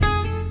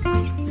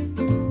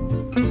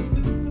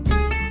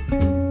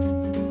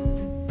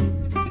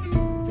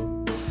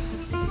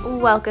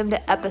Welcome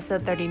to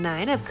episode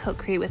 39 of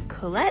Co-Create with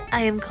Colette.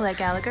 I am Colette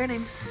Gallagher and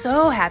I'm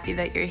so happy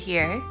that you're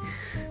here.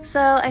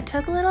 So I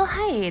took a little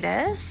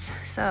hiatus,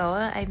 so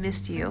I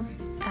missed you.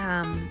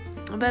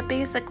 But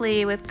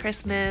basically with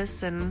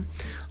Christmas and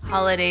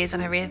holidays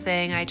and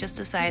everything, I just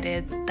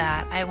decided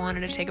that I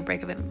wanted to take a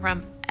break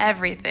from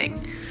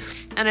everything.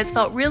 And it's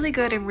felt really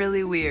good and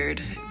really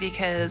weird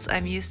because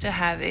I'm used to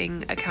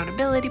having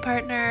accountability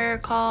partner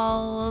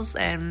calls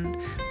and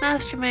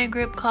mastermind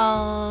group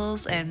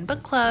calls and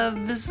book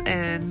clubs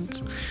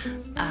and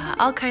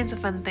all kinds of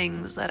fun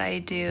things that I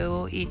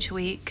do each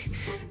week.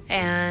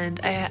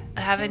 And I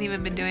haven't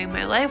even been doing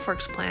my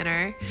LifeWorks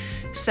planner.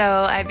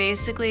 So I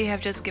basically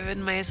have just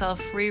given myself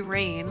free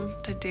rein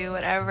to do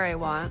whatever I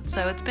want.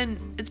 So it's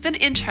been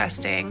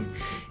interesting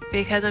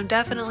because I'm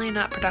definitely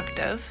not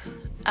productive.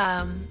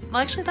 Well,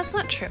 actually, that's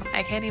not true.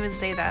 I can't even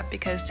say that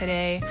because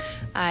today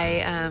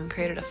I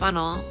created a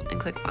funnel in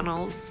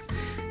ClickFunnels,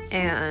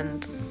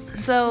 and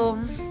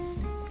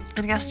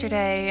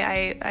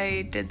yesterday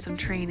I did some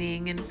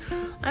training, and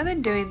I've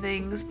been doing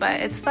things,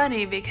 but it's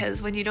funny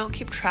because when you don't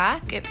keep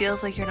track, it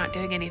feels like you're not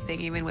doing anything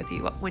even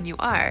when you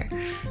are,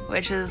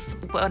 which is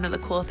one of the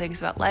cool things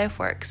about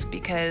LifeWorks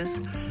because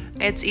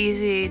it's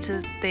easy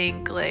to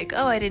think like,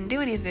 oh, I didn't do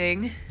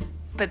anything,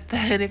 but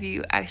then if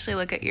you actually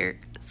look at your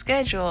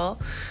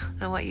schedule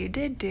and what you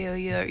did do,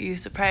 you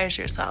surprise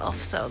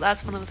yourself. So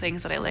that's one of the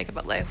things that I like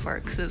about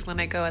LifeWorks is when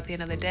I go at the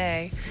end of the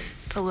day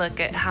to look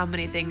at how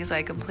many things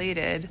I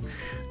completed,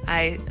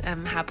 I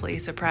am happily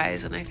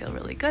surprised and I feel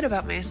really good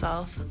about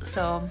myself.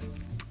 So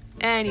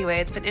anyway,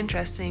 it's been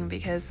interesting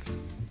because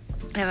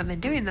I haven't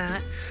been doing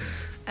that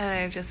and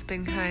I've just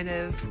been kind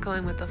of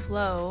going with the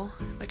flow,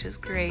 which is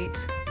great,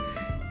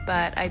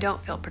 but I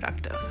don't feel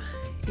productive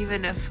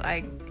even if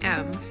I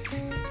am.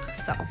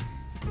 So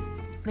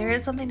there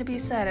is something to be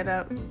said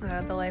about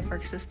the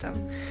LifeWorks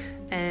system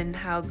and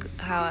how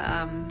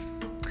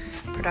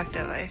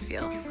productive I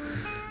feel.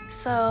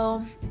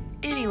 So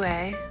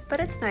anyway, but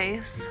it's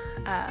nice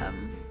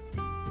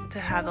to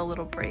have a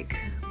little break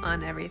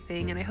on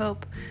everything, and I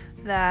hope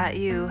that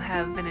you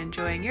have been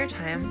enjoying your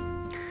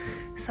time.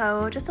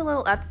 So just a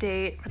little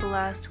update for the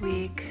last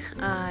week.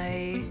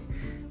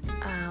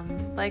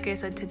 Like I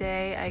said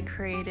today, I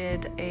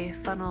created a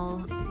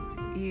funnel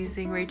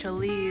using Rachel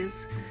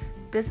Lee's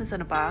Business in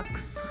a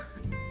Box,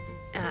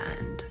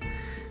 and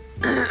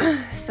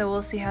so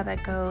we'll see how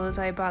that goes.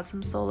 I bought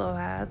some solo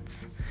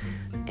ads,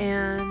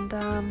 and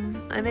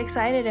I'm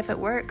excited. If it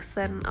works,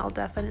 then I'll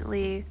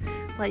definitely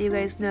let you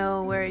guys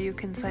know where you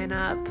can sign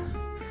up.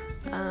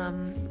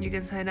 You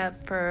can sign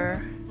up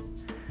for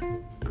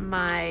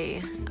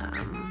my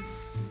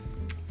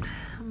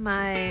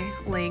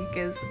link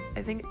is,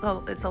 I think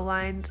it's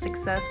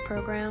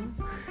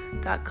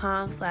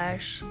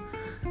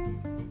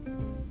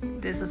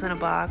alignedsuccessprogram.com/This in a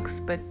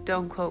box, but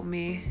don't quote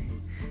me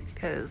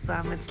because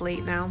it's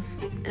late now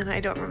and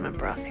I don't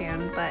remember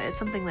offhand, but it's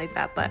something like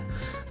that. But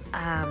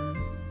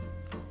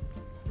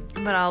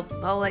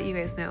I'll let you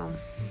guys know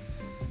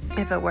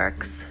if it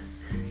works,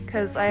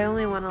 because I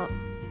only want to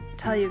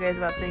tell you guys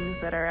about things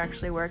that are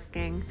actually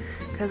working,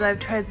 because I've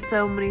tried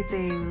so many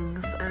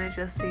things and it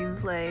just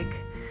seems like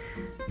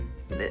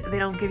they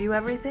don't give you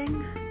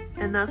everything.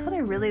 And that's what I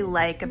really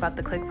like about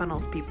the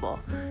ClickFunnels people,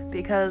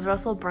 because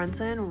Russell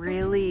Brunson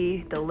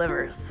really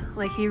delivers.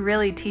 Like, he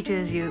really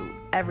teaches you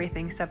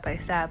everything step by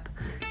step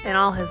in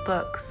all his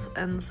books.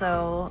 And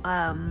so,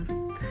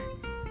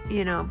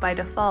 by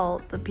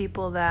default, the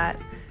people that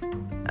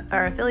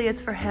are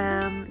affiliates for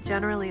him,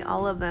 generally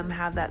all of them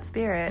have that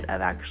spirit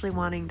of actually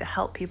wanting to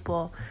help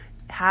people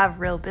have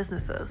real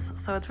businesses.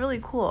 So it's really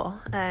cool.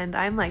 And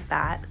I'm like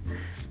that.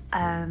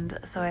 And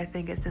so I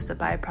think it's just a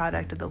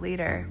byproduct of the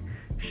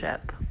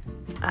leadership.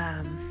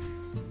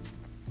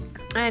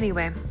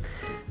 Anyway,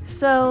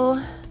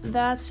 so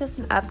that's just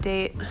an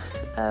update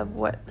of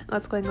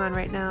what's going on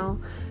right now,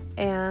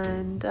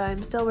 and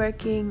I'm still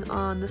working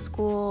on the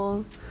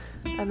school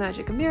of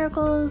Magic and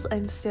Miracles.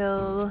 I'm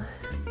still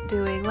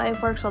doing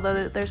LifeWorks,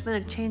 although there's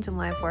been a change in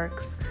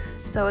LifeWorks.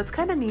 So it's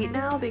kind of neat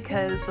now,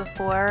 because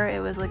before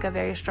it was like a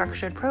very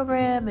structured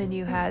program and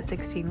you had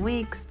 16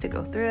 weeks to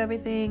go through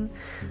everything.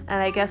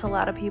 And I guess a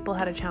lot of people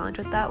had a challenge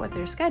with that with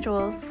their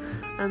schedules.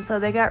 And so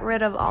they got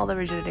rid of all the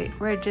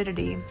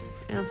rigidity.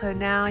 And so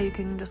now you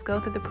can just go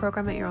through the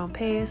program at your own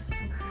pace.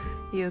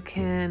 You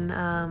can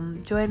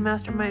join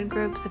mastermind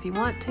groups if you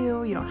want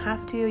to. You don't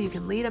have to. You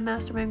can lead a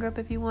mastermind group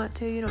if you want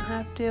to. You don't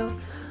have to.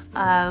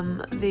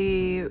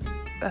 The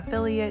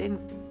affiliate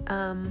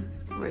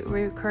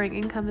recurring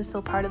income is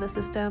still part of the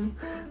system,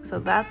 so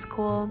that's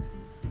cool.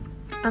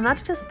 And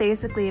that's just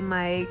basically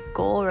my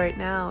goal right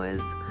now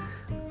is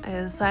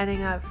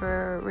signing up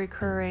for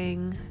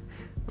recurring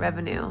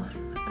revenue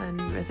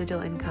and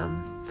residual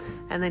income,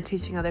 and then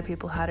teaching other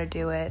people how to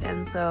do it.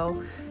 And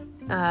so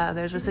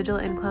there's residual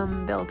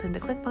income built into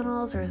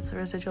ClickFunnels, or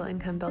residual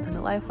income built into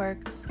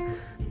LifeWorks,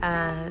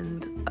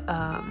 And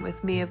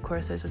with me, of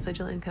course, there's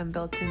residual income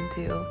built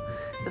into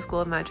the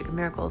School of Magic and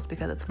Miracles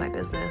because it's my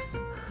business.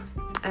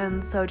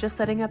 And so just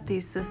setting up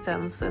these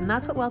systems, and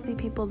that's what wealthy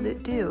people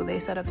do. They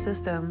set up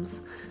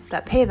systems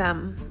that pay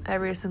them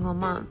every single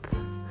month,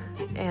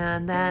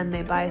 and then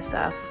they buy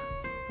stuff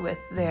with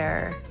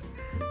their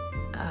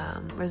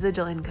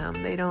residual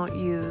income. They don't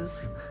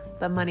use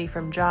the money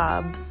from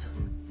jobs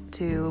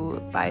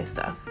to buy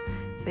stuff.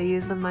 They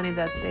use the money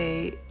that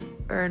they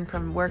earn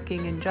from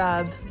working in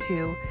jobs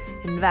to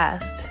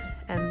invest,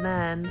 and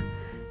then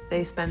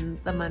they spend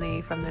the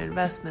money from their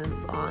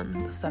investments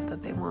on the stuff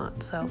that they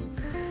want. So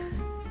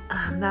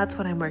that's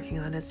what I'm working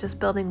on. It's just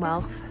building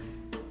wealth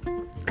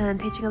and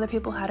teaching other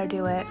people how to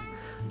do it,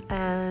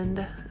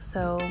 and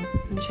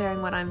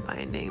sharing what I'm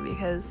finding,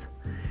 because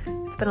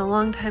it's been a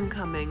long time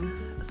coming.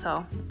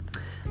 So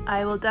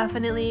I will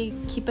definitely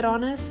keep it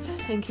honest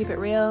and keep it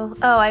real.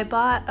 Oh, I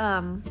bought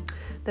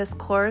this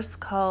course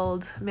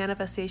called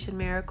Manifestation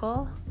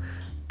Miracle,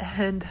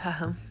 and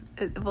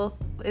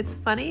it's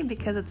funny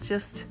because it's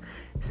just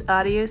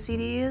audio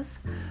CDs,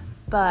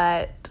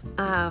 but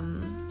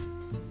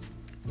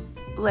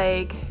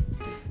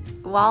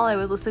while I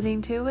was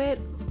listening to it,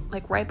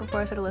 right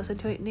before I started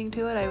listening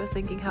to it, I was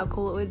thinking how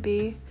cool it would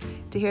be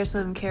to hear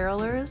some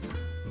carolers.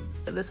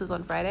 This was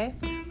on Friday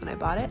when I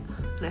bought it,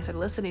 and I started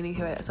listening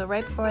to it. So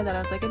right before that,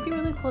 I was like, it'd be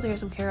really cool to hear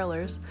some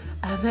carolers.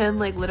 And then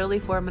literally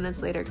 4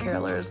 minutes later,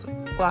 carolers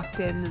walked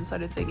in and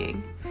started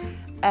singing.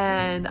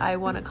 And I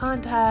won a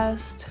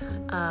contest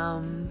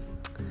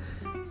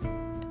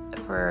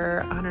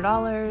for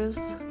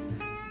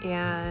 $100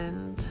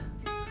 and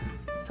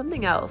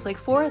something else.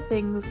 4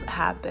 things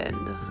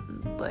happened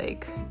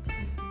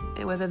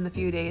within the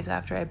few days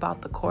after I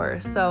bought the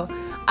course. So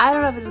I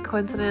don't know if it's a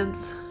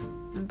coincidence,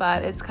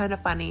 but it's kind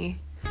of funny.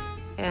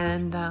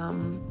 And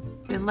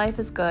life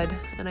is good,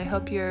 and I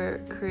hope you're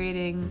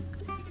creating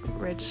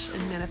rich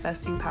and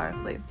manifesting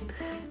powerfully.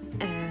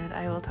 And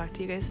I will talk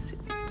to you guys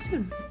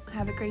soon.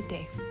 Have a great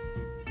day.